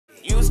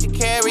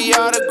carry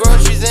all the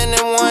groceries in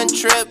one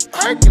trip.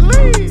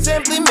 Hercules.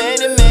 Simply made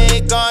it,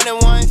 made gone in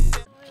one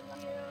sip.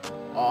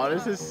 Oh,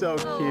 this is so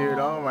cute.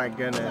 Oh my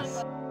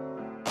goodness.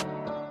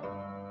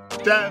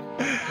 Steph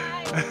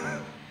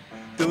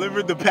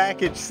delivered the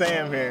package.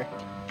 Sam here.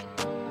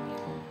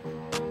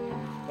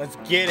 Let's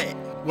get it.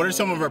 What are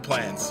some of our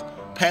plans?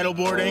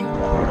 Paddleboarding.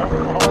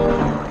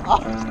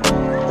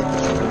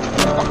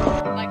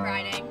 Bike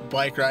riding.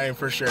 Bike riding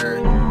for sure.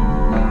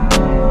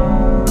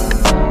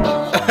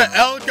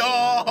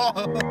 Alcohol.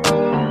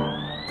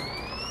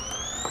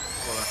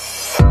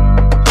 So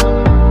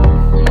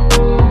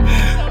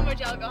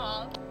much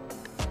alcohol.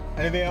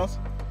 Anything else?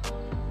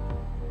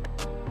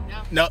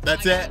 No. No,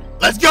 that's it.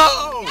 Let's go!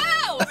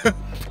 No! I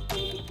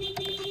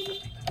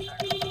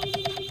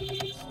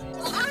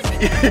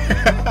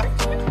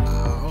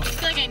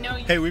feel like I know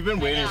you. Hey, we've been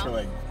waiting for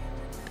like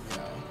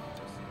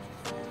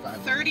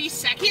 30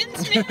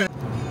 seconds?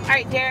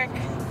 Alright, Derek,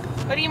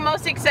 what are you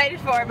most excited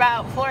for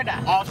about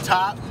Florida? Off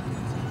top,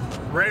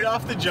 right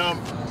off the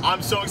jump,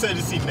 I'm so excited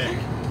to see Nick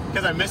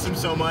because I miss him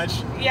so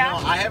much. Yeah.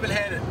 You know, I haven't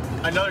had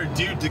another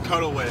dude to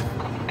cuddle with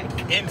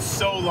in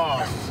so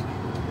long.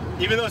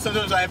 Even though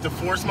sometimes I have to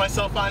force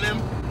myself on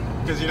him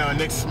because, you know,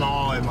 Nick's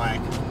small and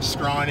like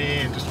scrawny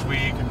and just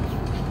weak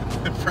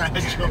and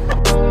fragile.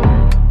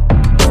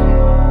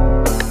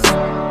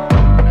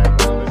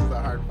 This is the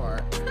hard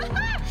part.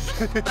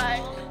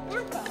 Bye.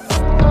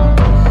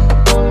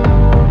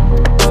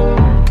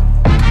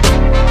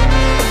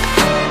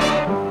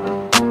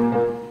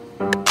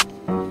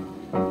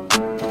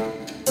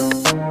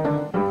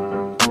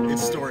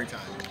 It's story time.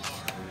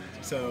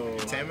 So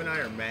Sam and I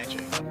are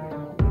matching.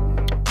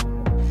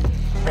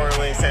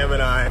 Currently, Sam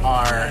and I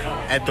are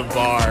at the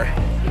bar.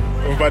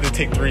 We're about to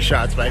take 3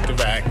 shots back to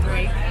back.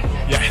 3?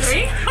 Yes.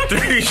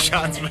 3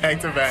 shots back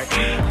to back.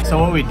 So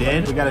what we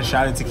did, we got a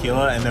shot of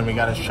tequila and then we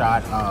got a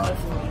shot of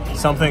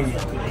something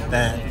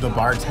that the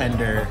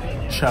bartender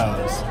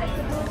chose.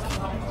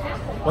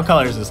 What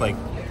color is this? Like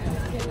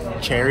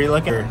cherry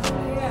looking?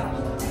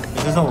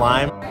 Is this a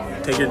lime?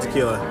 Take your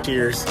tequila.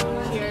 Cheers.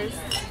 Cheers.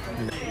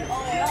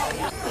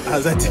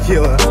 How's that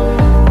tequila?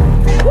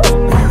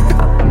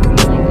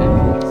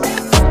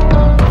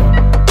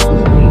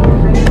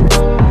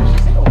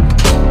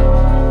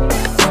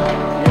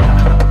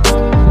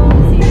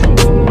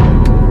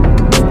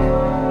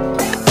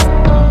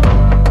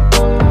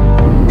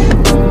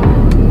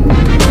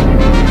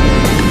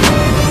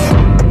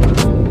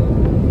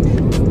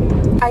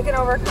 I can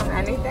overcome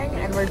anything,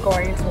 and we're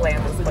going to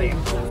land this plane.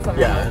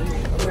 Yeah.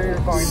 We're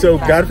going So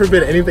to God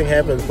forbid anything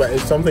happens, but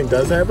if something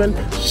does happen,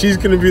 she's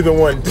gonna be the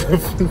one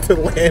to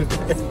land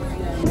it.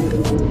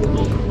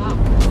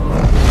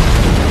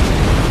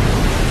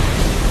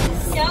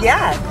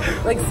 Yeah,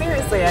 like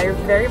seriously, I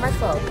very much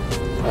will.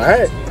 All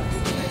right.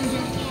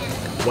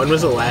 When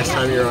was the last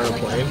time you were on a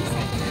plane?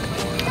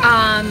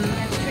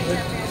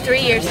 3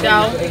 years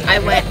ago, I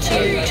went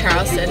to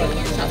Charleston,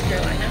 South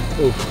Carolina.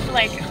 Oof.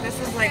 Like, this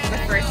is like the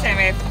first time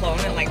I've flown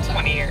in like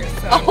 20 years.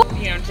 So,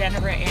 you know,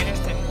 Jennifer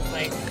Anderson was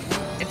like,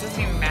 it doesn't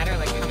even matter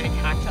like how many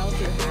cocktails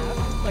you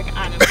have, like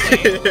on a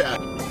plane. Yeah.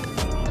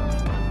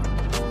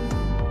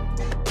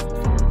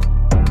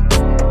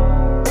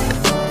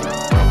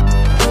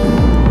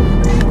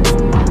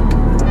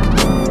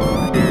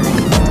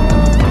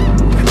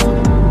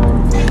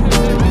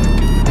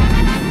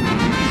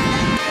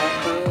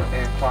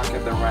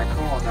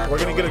 We're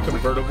gonna get a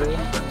convertible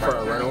for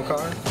a rental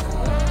car.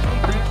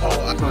 Oh,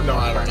 no,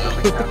 I don't know.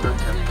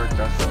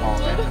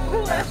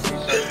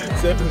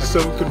 Seth is so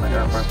confused. I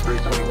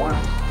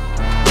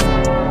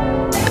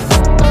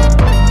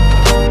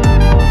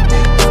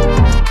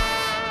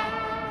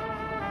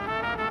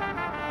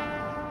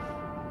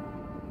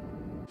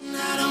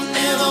don't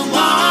ever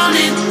want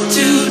it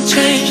to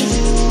change.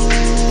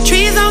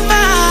 Trees on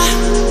fire,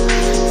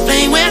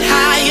 flame went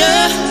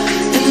higher,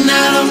 and I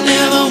don't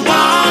ever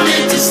want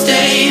it to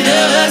stay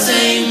the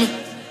same.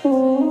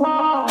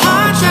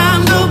 Hard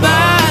time go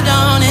by,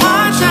 don't it?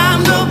 Hard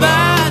time go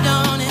by,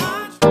 don't it?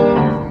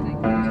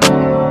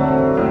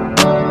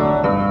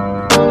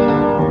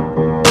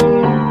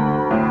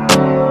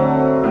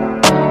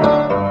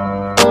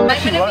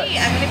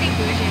 I'm gonna be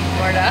bougie in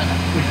Florida.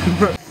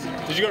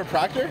 Did you go to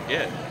Proctor?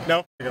 Yeah.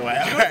 No. Did you go to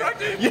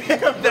Proctor?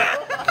 Yeah, bro.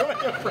 I went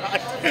to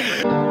Proctor.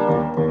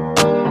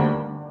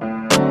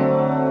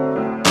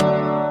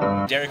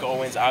 Derrick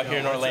Owens out here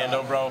in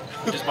Orlando, bro.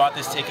 Just bought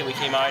this ticket. We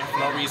came out for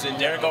no reason.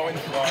 Derrick Owens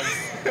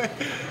vlogs.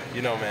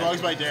 You know, man.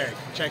 Vlogs by Derrick.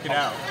 Check it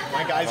out.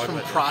 My guy's from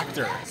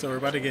Proctor. So we're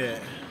about to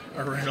get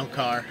a rental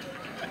car.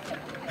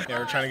 Yeah,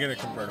 we're trying to get a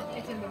convertible.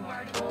 It's in the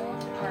mark.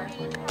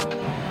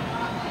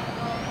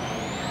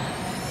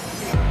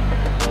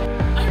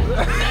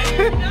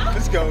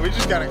 Let's go. We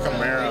just got a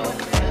Camaro.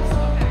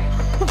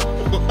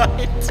 What?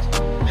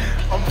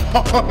 I'm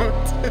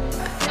pumped.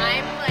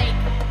 I'm like,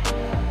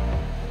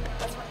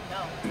 let's fucking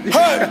go.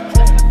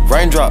 Hey!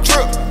 Raindrop,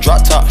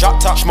 drop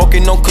top,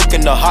 smoking, no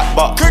cooking, the hot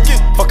box.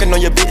 Fucking on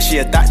your bitch,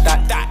 yeah,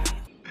 that.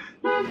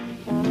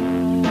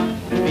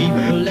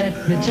 People, let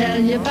me tell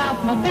you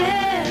about my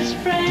best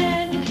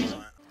friend.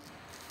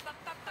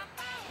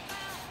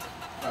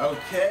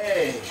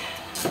 Okay.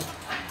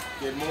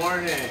 Good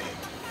morning,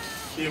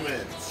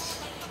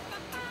 humans.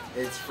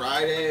 It's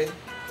Friday.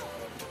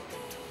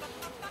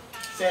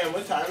 Sam,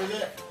 what time is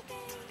it?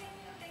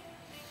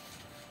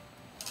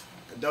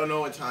 I don't know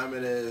what time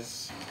it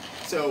is.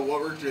 So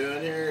what we're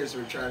doing here is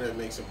we're trying to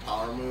make some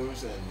power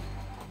moves and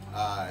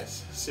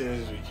as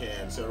soon as we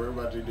can. So we're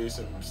about to do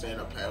some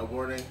stand-up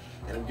paddleboarding,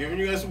 and I'm giving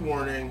you guys a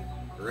warning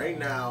right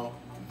now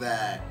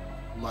that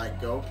my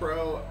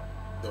GoPro,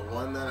 the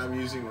one that I'm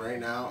using right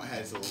now,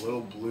 has a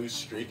little blue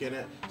streak in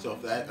it. So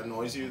if that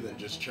annoys you, then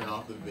just turn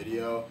off the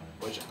video,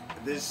 which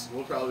this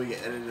will probably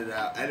get edited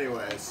out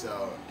anyway,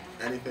 so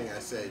anything I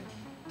say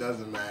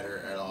doesn't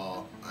matter at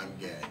all. I'm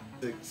gay.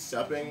 The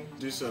supping,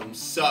 do some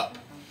sup,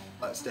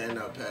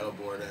 stand-up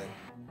paddleboarding,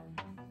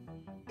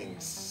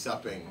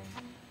 supping,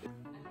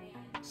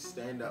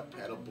 stand-up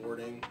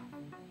paddleboarding.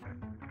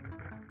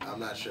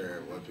 I'm not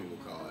sure what people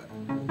call it.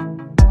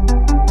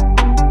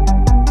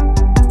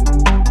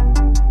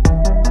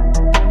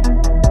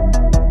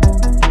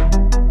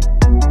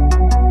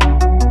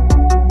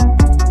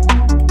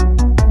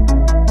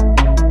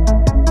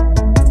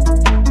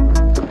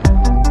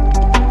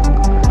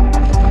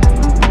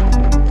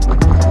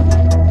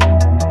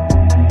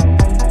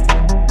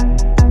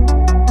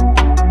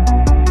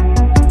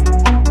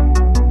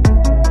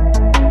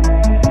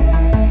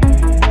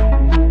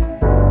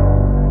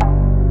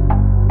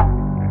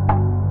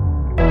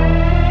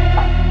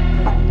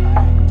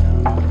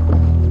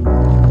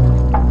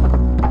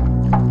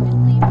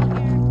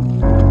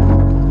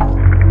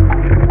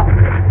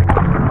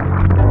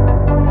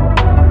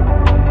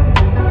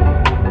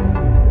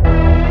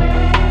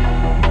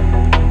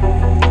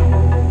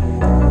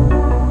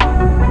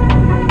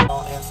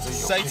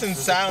 Sights and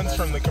sounds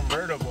from the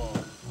convertible.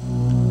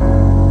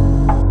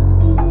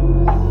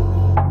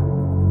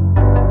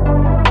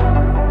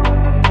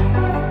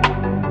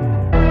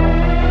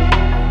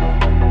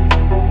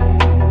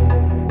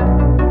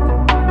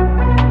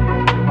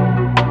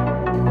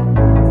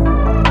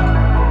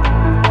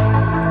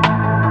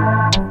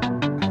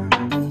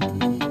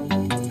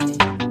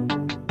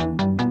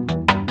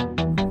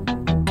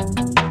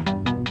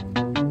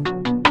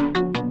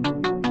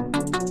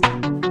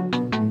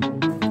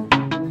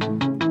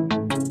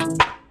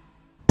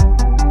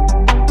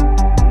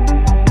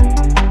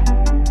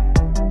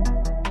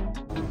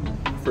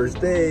 First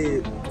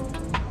date,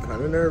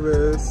 kind of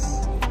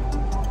nervous.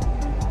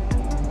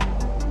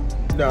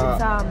 No.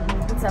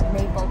 It's a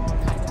maple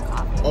kind of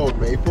coffee. Oh,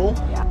 maple?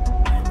 Yeah.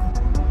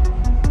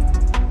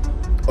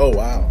 Oh,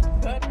 wow.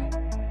 That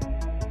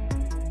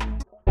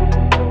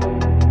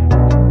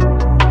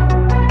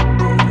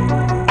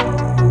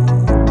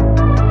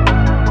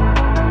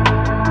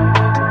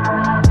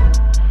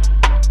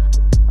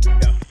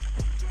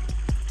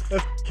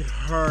fucking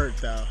hurt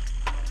though.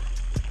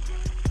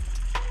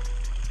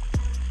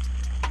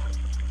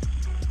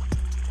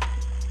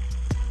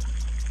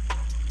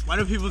 Why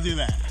do people do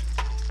that?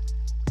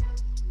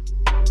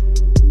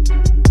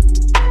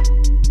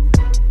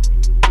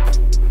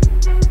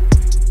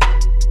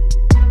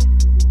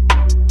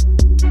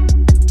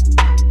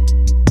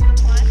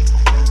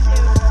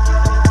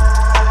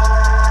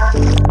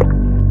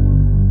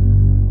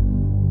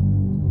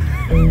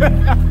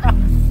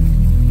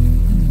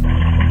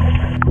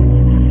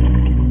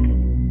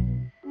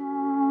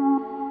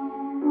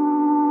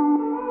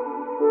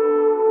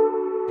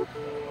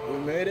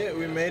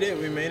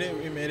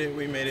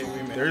 We made it.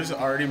 There's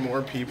already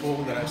more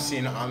people that I've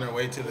seen on their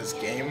way to this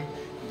game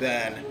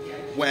than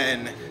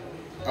when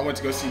I went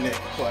to go see Nick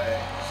play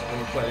when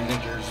we played in New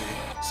Jersey.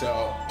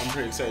 So I'm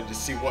pretty excited to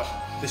see what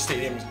the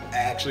stadium is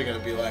actually going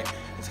to be like.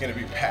 It's going to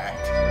be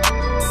packed.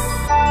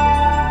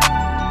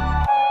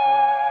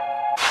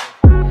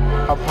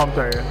 How pumped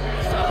are you? So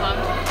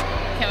pumped.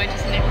 Can't wait to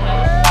see Nick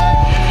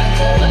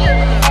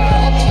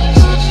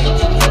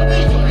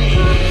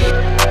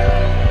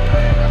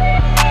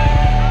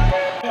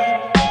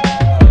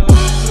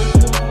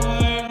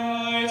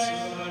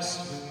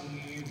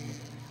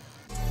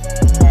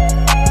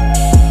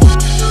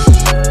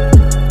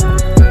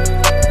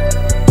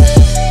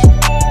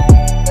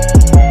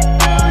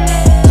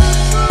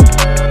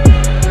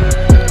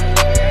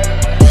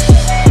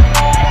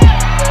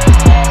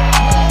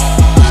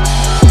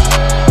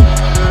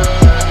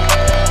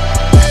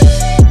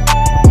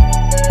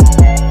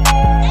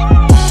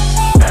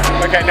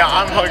Okay, now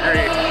I'm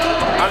hungry.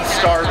 I'm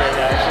starving,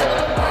 actually.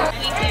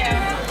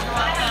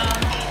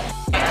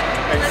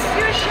 Let's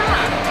do a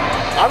shot.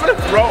 I'm gonna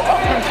throw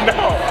up. No.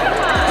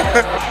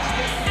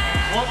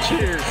 Well,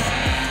 cheers.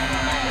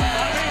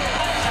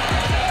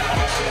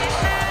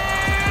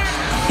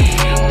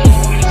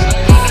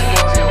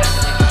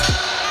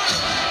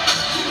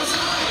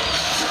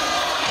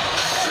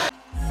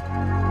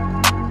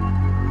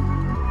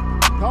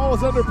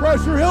 Collins under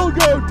pressure. He'll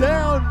go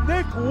down.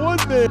 Nick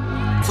Woodman.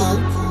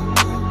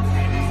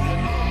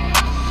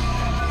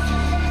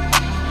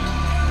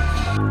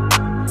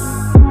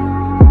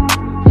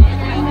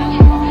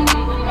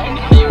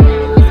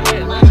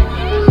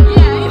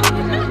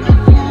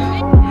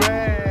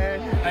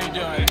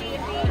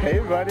 Hey,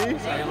 buddy.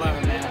 How you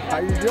living, man? How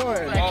you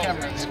doing? That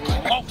camera's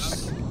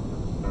close.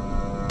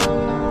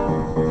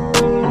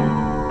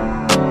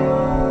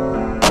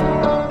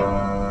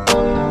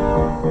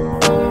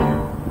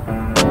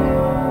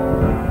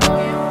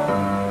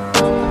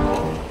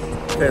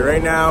 Okay,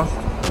 right now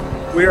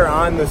we are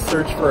on the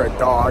search for a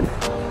dog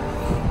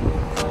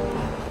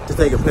to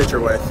take a picture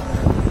with.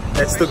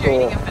 That's the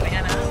goal.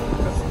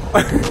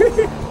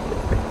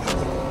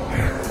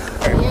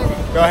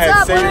 Go ahead.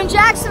 What's up? We're in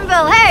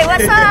Jacksonville. Hey,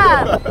 what's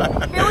up?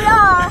 Here we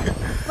are.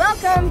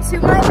 Welcome to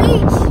my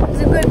beach.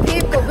 These are good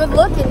people, good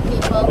looking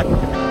people.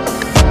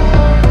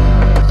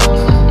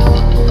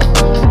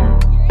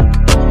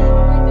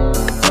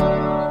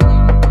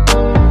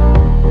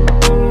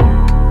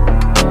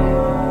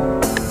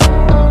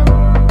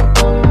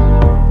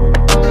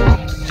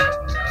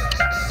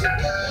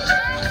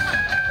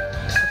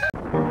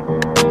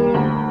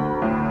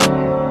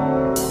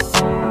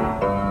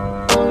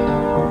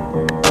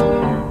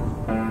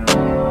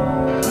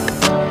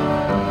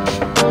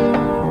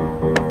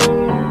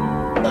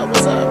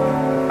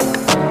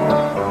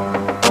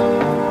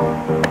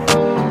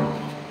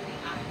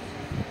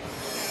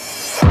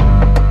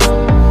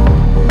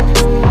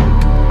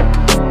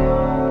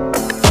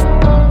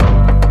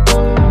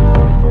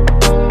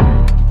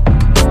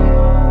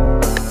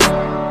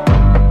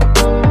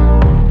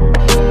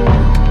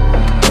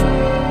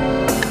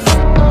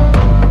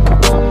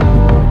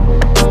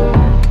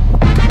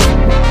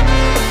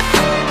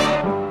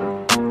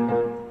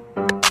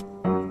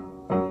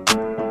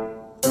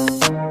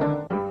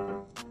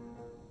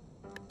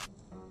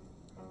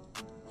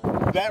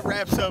 That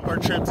wraps up our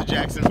trip to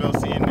Jacksonville,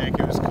 seeing Nick.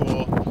 It was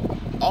cool.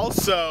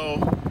 Also,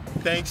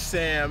 thanks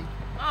Sam.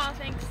 Oh,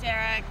 thanks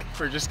Derrick.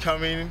 For just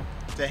coming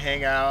to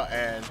hang out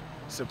and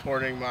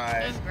supporting my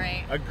It was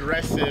great.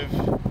 aggressive,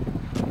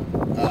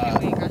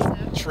 Really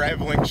aggressive.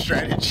 traveling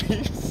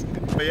strategies.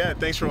 But yeah,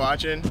 thanks for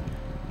watching.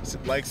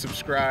 Like,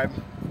 subscribe.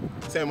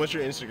 Sam, what's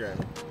your Instagram?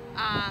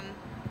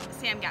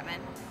 Samgetman.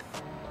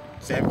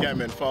 Sam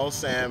Getman. Follow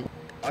Sam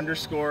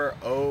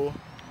 _O.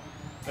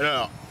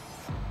 No.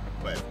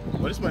 Wait,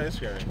 what is my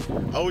Instagram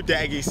name?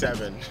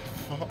 Odaggy7.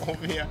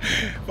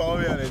 Follow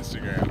me on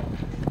Instagram.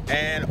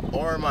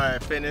 Or my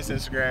fitness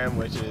Instagram,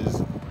 which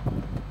is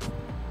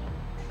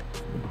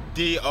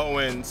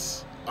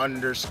DOwens_AIFY.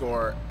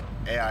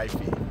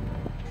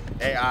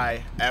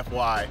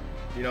 AIFY.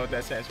 You know what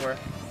that stands for?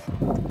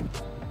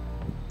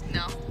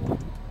 No.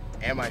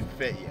 Am I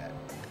fit yet?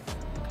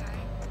 Okay.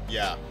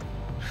 Yeah.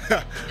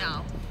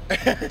 No.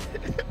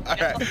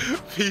 Alright,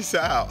 peace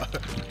out.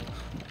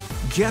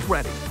 Get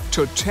ready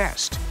to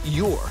test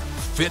your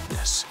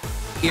fitness.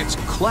 It's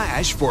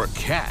Clash for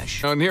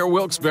Cash near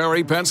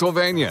Wilkes-Barre,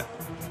 Pennsylvania.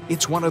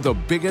 It's one of the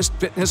biggest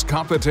fitness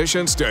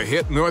competitions to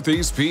hit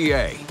Northeast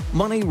PA.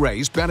 Money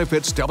raised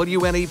benefits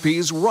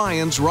WNEP's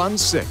Ryan's Run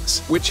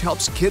 6, which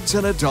helps kids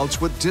and adults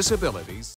with disabilities.